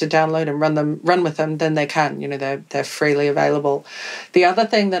happy to download and run with them, then they can. They're freely available. The other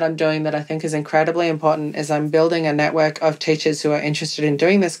thing that I'm doing that I think is incredibly important is I'm building a network of teachers who are interested in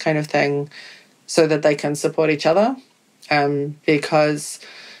doing this kind of thing so that they can support each other, because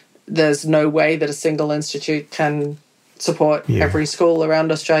there's no way that a single institute can support every school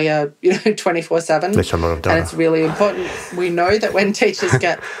around Australia, 24/7. There's a lot of data. And it's really important. We know that when teachers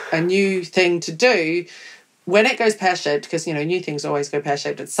get a new thing to do, when it goes pear-shaped, because, new things always go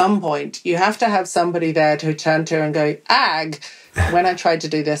pear-shaped at some point, you have to have somebody there to turn to and go, when I tried to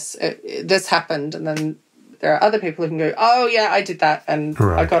do this, this happened. And then there are other people who can go, oh, yeah, I did that, and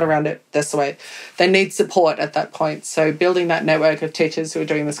I got around it this way. They need support at that point. So building that network of teachers who are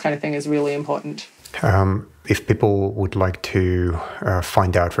doing this kind of thing is really important. If people would like to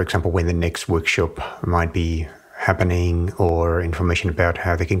find out, for example, when the next workshop might be happening, or information about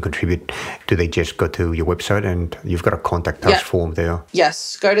how they can contribute, do they just go to your website and you've got a contact us form there?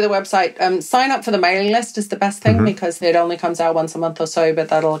 Yes, go to the website. Sign up for the mailing list is the best thing, because it only comes out once a month or so, but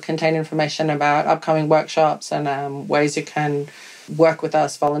that'll contain information about upcoming workshops and ways you can work with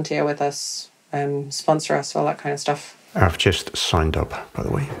us, volunteer with us, sponsor us, all that kind of stuff. I've just signed up, by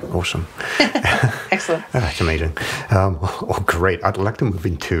the way. Awesome. Excellent. That's amazing. Great. I'd like to move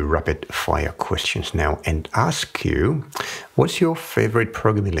into rapid fire questions now and ask you, what's your favorite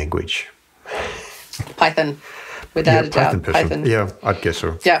programming language? Python. Without a doubt. Python. Yeah, I'd guess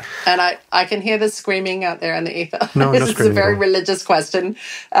so. Yeah, and I can hear the screaming out there in the ether. No, this is a very religious question.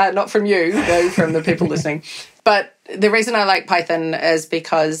 Not from you, though, from the people listening. But the reason I like Python is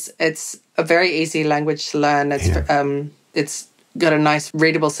because it's a very easy language to learn. It's got a nice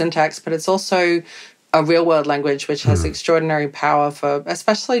readable syntax, but it's also a real-world language which has extraordinary power for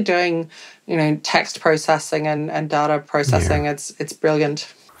especially doing, text processing and data processing. Yeah. It's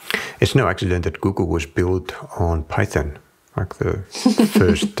brilliant. It's no accident that Google was built on Python. Like the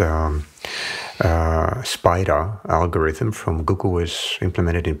first spider algorithm from Google was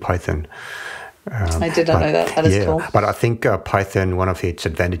implemented in Python. I did not know that. That is cool. But I think Python, one of its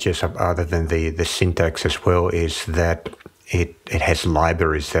advantages, other than the syntax as well, is that it has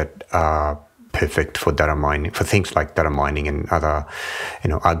libraries that are perfect for data mining, for things like data mining and other,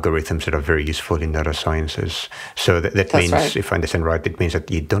 algorithms that are very useful in data sciences. So that means, if I understand right, it means that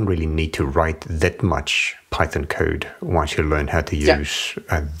you don't really need to write that much Python code once you learn how to use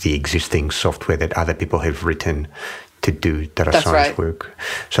the existing software that other people have written to do data science work.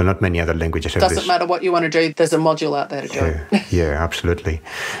 So not many other languages have this. Doesn't matter what you want to do, there's a module out there to do it. Yeah, absolutely.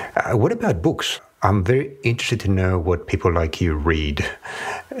 What about books? I'm very interested to know what people like you read.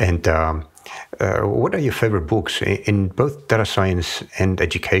 And what are your favorite books in both data science and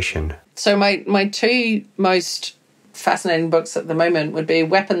education? So my two most fascinating books at the moment would be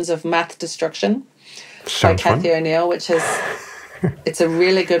Weapons of Math Destruction by Cathy O'Neill, which is, it's a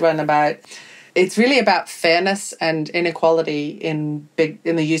really good one about... It's really about fairness and inequality in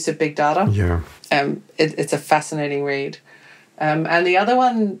the use of big data. Yeah, it's a fascinating read. And the other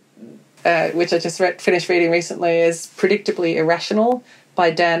one, which I just finished reading recently, is Predictably Irrational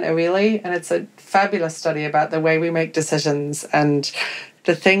by Dan Ariely, and it's a fabulous study about the way we make decisions and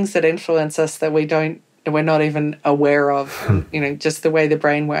the things that influence us that we're not even aware of. Just the way the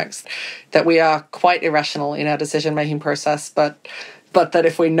brain works. That we are quite irrational in our decision-making process, but but that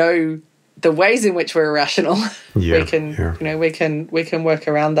if we know the ways in which we're irrational, we can work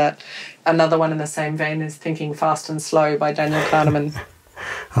around that. Another one in the same vein is Thinking Fast and Slow by Daniel Kahneman.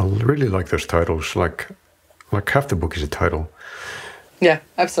 I really like those titles. Like half the book is a title. Yeah,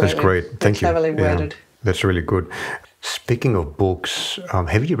 absolutely. That's great. Thank you. Cleverly worded. That's really good. Speaking of books,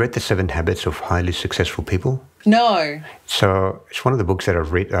 have you read The 7 Habits of Highly Successful People? No. So it's one of the books that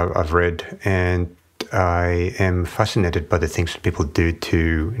I've read, and I am fascinated by the things that people do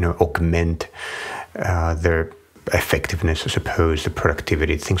to, augment their effectiveness, I suppose, the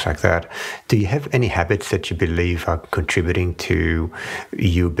productivity, things like that. Do you have any habits that you believe are contributing to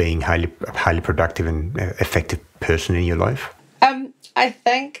you being highly productive and effective person in your life? I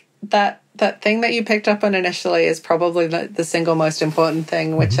think that thing that you picked up on initially is probably the single most important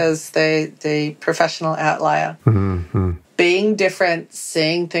thing, which is the professional outlier. Mm-hmm. Being different,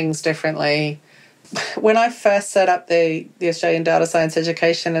 seeing things differently. When I first set up the Australian Data Science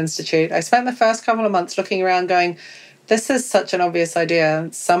Education Institute, I spent the first couple of months looking around going, this is such an obvious idea.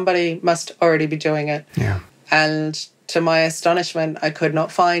 Somebody must already be doing it. Yeah. And to my astonishment, I could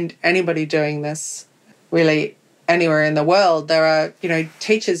not find anybody doing this really anywhere in the world. There are,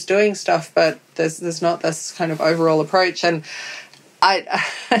 teachers doing stuff, but there's not this kind of overall approach. And I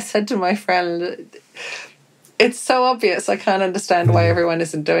said to my friend, it's so obvious, I can't understand why everyone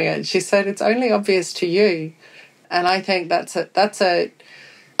isn't doing it. She said, it's only obvious to you. And I think that's a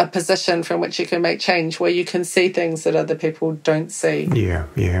position from which you can make change, where you can see things that other people don't see.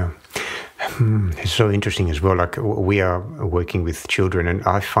 Yeah. It's so interesting as well. Like, we are working with children, and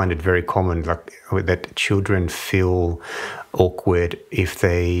I find it very common, that children feel awkward if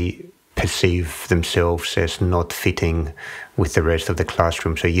they perceive themselves as not fitting with the rest of the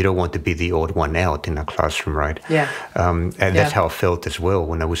classroom. So you don't want to be the odd one out in a classroom, right? Yeah. And that's how I felt as well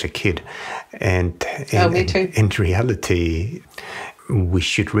when I was a kid. And me too. In reality, we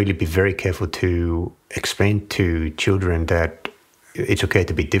should really be very careful to explain to children that it's okay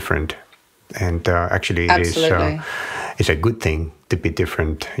to be different. And actually, it's a good thing to be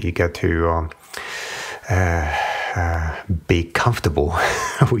different. You get to be comfortable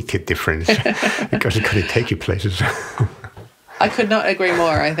with your difference, because it's going to take you places. I could not agree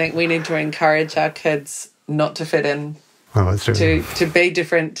more. I think we need to encourage our kids not to fit in, to be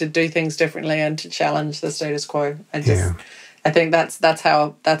different, to do things differently, and to challenge the status quo. I think that's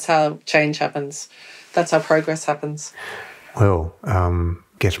how change happens. That's how progress happens. Well,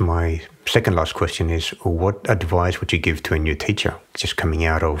 guess my second last question is, what advice would you give to a new teacher just coming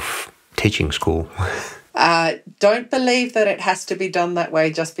out of teaching school? Don't believe that it has to be done that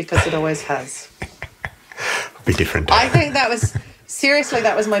way just because it always has. Be different. I think that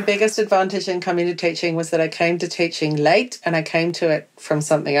was my biggest advantage in coming to teaching, was that I came to teaching late and I came to it from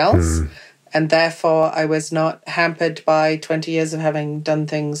something else. And therefore I was not hampered by 20 years of having done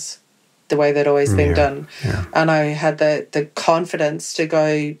things the way they'd always been done. Yeah. And I had the confidence to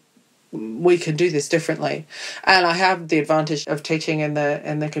go, we can do this differently. And I have the advantage of teaching in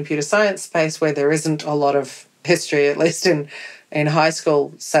the computer science space, where there isn't a lot of history, at least in high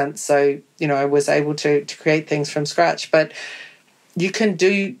school sense. So, I was able to create things from scratch. But you can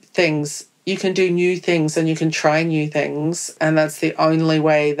do things, you can do new things, and you can try new things. And that's the only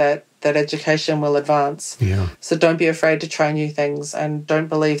way that education will advance. Yeah. So don't be afraid to try new things, and don't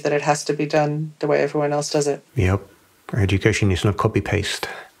believe that it has to be done the way everyone else does it. Yep. Education is not copy-paste.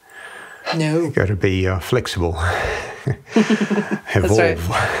 No. You got to be flexible, evolve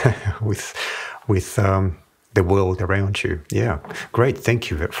with the world around you. Yeah, great.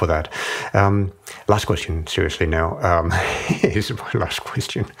 Thank you for that. Last question, seriously now. Here's my last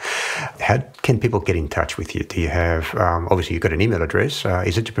question. How can people get in touch with you? Do you have, obviously you've got an email address.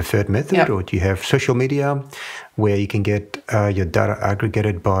 Is it your preferred method, or do you have social media where you can get your data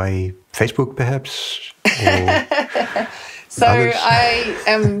aggregated by Facebook perhaps? So I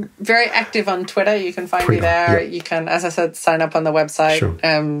am very active on Twitter. You can find me there. Yep. You can, as I said, sign up on the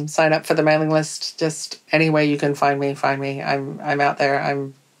website, sign up for the mailing list. Just any way you can find me. I'm out there.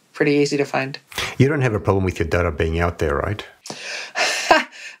 I'm pretty easy to find. You don't have a problem with your data being out there, right?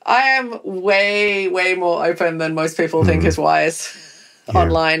 I am way, way more open than most people think is wise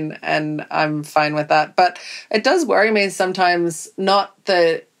online, and I'm fine with that. But it does worry me sometimes, not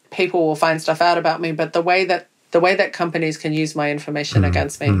that people will find stuff out about me, but the way that companies can use my information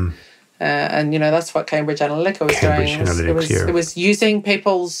against me. And, that's what Cambridge Analytica was doing. It was using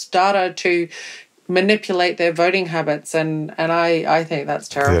people's data to manipulate their voting habits. And I think that's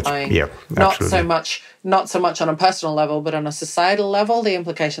terrifying. Not so much on a personal level, but on a societal level, the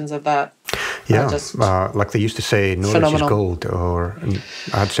implications of that. Yeah, like they used to say, knowledge is gold, or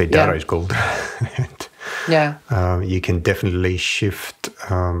I'd say data is gold. Yeah. You can definitely shift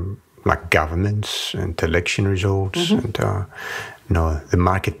like governments and election results and the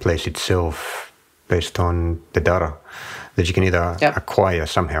marketplace itself based on the data that you can either acquire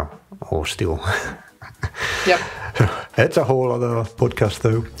somehow or steal. Yep. That's a whole other podcast,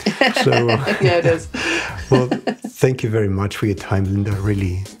 though. So, yeah, it is. Well, thank you very much for your time, Linda.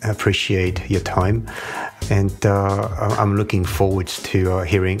 Really appreciate your time. And I'm looking forward to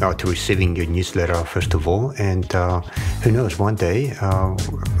receiving your newsletter, first of all. And who knows, one day I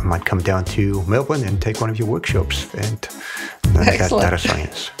might come down to Melbourne and take one of your workshops and learn about data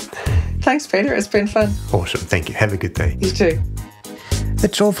science. Thanks, Peter. It's been fun. Awesome. Thank you. Have a good day. You too.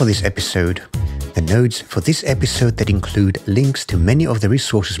 That's all for this episode. The notes for this episode that include links to many of the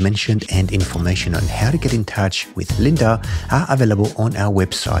resources mentioned and information on how to get in touch with Linda are available on our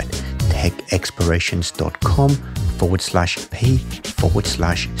website,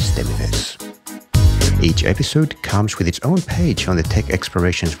 techexplorations.com/p/Stemiverse. Each episode comes with its own page on the Tech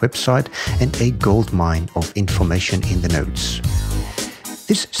Explorations website and a goldmine of information in the notes.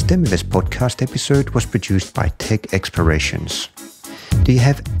 This Stemiverse podcast episode was produced by Tech Explorations. Do you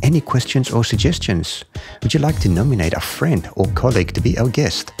have any questions or suggestions? Would you like to nominate a friend or colleague to be our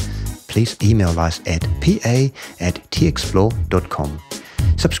guest? Please email us at pa@texplore.com.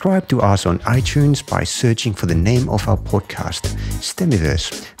 Subscribe to us on iTunes by searching for the name of our podcast,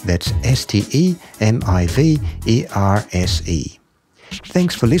 Stemiverse. That's Stemiverse.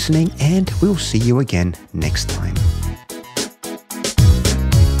 Thanks for listening, and we'll see you again next time.